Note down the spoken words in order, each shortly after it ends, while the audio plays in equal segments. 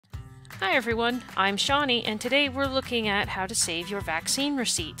Hi everyone, I'm Shawnee and today we're looking at how to save your vaccine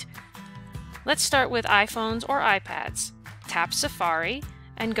receipt. Let's start with iPhones or iPads. Tap Safari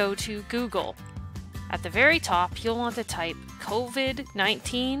and go to Google. At the very top, you'll want to type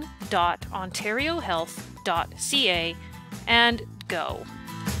covid19.ontariohealth.ca and go.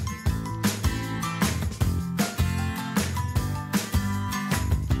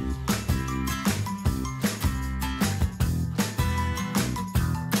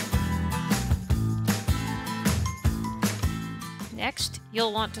 Next,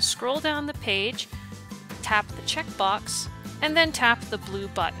 you'll want to scroll down the page, tap the checkbox, and then tap the blue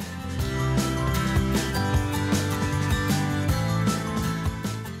button.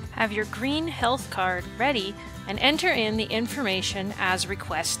 Have your green health card ready and enter in the information as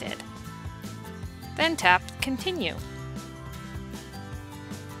requested. Then tap Continue.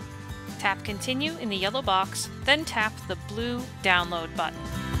 Tap Continue in the yellow box, then tap the blue Download button.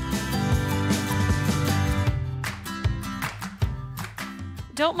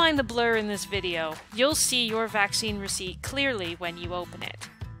 Don't mind the blur in this video. You'll see your vaccine receipt clearly when you open it.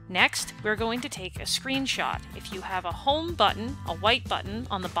 Next, we're going to take a screenshot. If you have a home button, a white button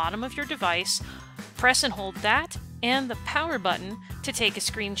on the bottom of your device, press and hold that and the power button to take a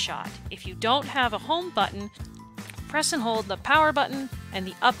screenshot. If you don't have a home button, press and hold the power button and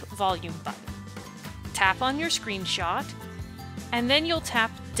the up volume button. Tap on your screenshot, and then you'll tap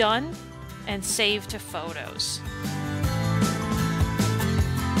Done and Save to Photos.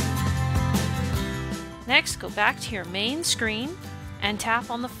 Next, go back to your main screen and tap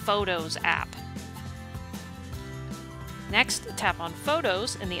on the Photos app. Next, tap on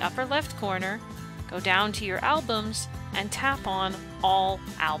Photos in the upper left corner, go down to your albums, and tap on All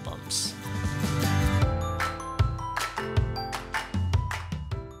Albums.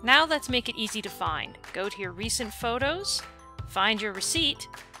 Now let's make it easy to find. Go to your recent photos, find your receipt,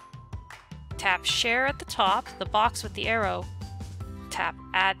 tap Share at the top, the box with the arrow, tap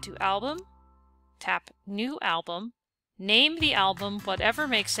Add to Album, tap New Album, name the album whatever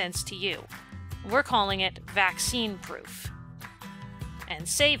makes sense to you. We're calling it Vaccine Proof. And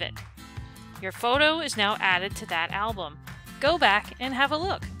save it. Your photo is now added to that album. Go back and have a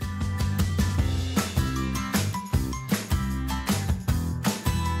look.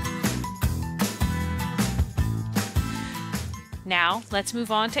 Now let's move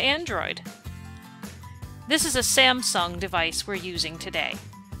on to Android. This is a Samsung device we're using today.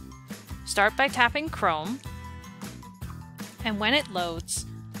 Start by tapping Chrome, and when it loads,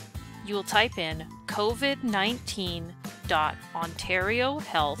 you will type in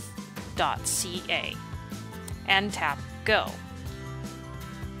covid19.ontariohealth.ca and tap Go.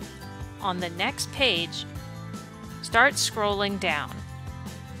 On the next page, start scrolling down.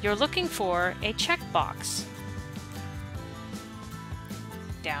 You're looking for a checkbox.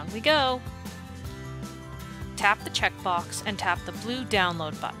 Down we go. Tap the checkbox and tap the blue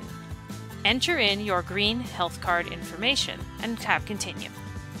Download button. Enter in your green health card information and tap Continue.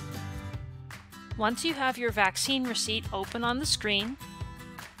 Once you have your vaccine receipt open on the screen,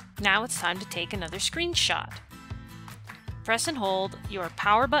 now it's time to take another screenshot. Press and hold your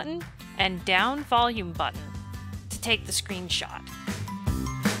power button and down volume button to take the screenshot.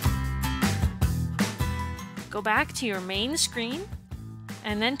 Go back to your main screen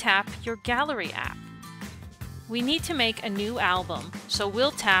and then tap your Gallery app. We need to make a new album, so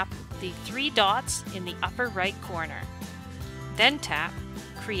we'll tap the three dots in the upper right corner. Then tap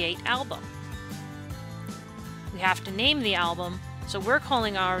Create Album. We have to name the album, so we're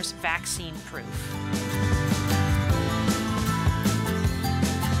calling ours Vaccine Proof.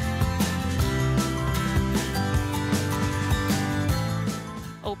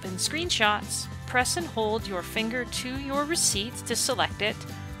 Open Screenshots, press and hold your finger to your receipt to select it,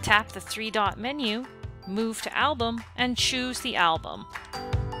 tap the three-dot menu, move to Album, and choose the album.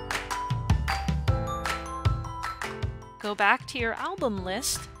 Go back to your album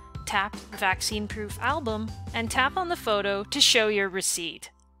list, tap Vaccine Proof Album, and tap on the photo to show your receipt.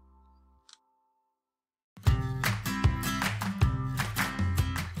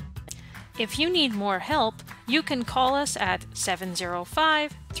 If you need more help, you can call us at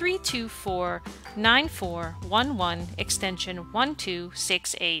 705-324-9411 extension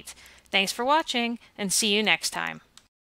 1268. Thanks for watching, and see you next time.